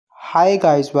Hi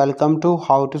guys, welcome to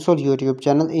How to Solve YouTube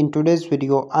channel. In today's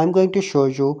video, I'm going to show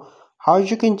you how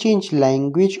you can change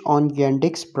language on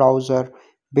Yandex browser.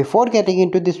 Before getting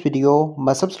into this video,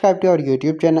 must subscribe to our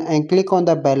YouTube channel and click on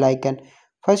the bell icon.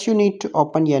 First, you need to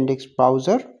open Yandex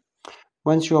browser.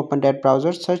 Once you open that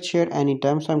browser, search here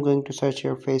anytime. So I'm going to search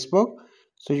here Facebook.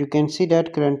 So you can see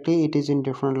that currently it is in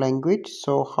different language.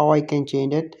 So how I can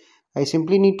change it? I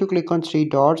simply need to click on three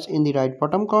dots in the right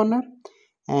bottom corner,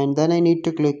 and then I need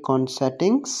to click on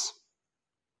settings,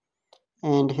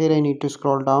 and here I need to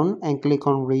scroll down and click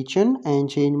on region and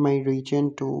change my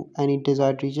region to any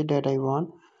desired region that I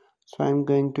want. So I'm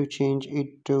going to change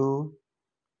it to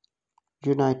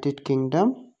United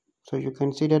Kingdom. So you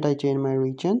can see that I changed my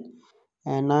region,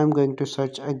 and now I'm going to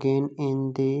search again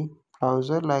in the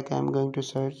browser, like I'm going to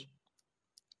search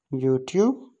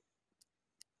YouTube.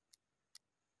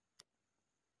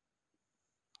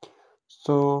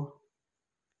 So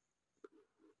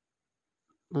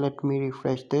let me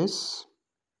refresh this.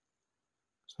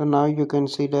 So now you can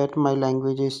see that my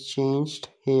language is changed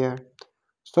here.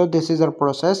 So this is a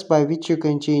process by which you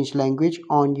can change language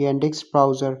on Yandex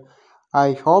browser.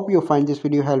 I hope you find this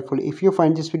video helpful. If you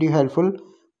find this video helpful,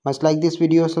 must like this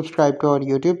video, subscribe to our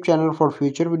YouTube channel for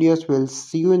future videos. We'll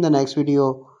see you in the next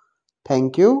video.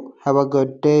 Thank you. Have a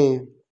good day.